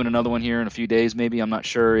doing another one here in a few days maybe. I'm not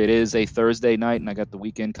sure. It is a Thursday night and I got the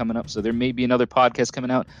weekend coming up, so there may be another podcast coming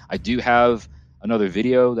out. I do have another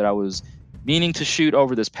video that I was meaning to shoot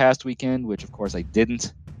over this past weekend, which of course I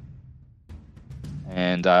didn't,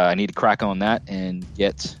 and I need to crack on that and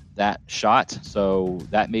get that shot. So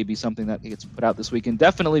that may be something that gets put out this weekend.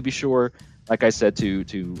 Definitely be sure, like I said, to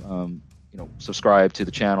subscribe to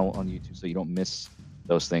the channel on YouTube so you don't miss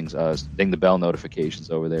those things. Ding the bell notifications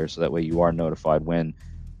over there so that way you are notified when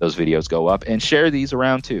those videos go up, and share these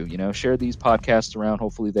around too. Share these podcasts around.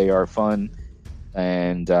 Hopefully they are fun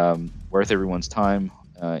and worth everyone's time,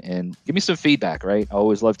 and give me some feedback, right? I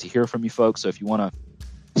always love to hear from you folks. So if you want to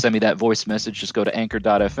send me that voice message, just go to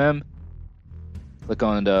anchor.fm, click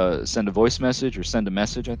on send a voice message or send a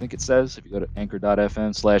message, I think it says. If you go to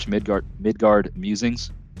anchor.fm/Midgard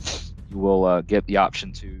Musings, you will get the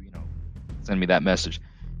option to send me that message.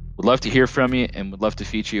 Would love to hear from you and would love to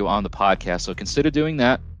feature you on the podcast. So consider doing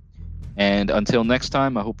that. And until next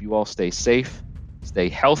time, I hope you all stay safe, stay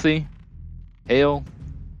healthy, hail,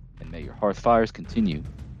 and may your hearth fires continue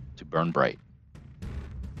to burn bright.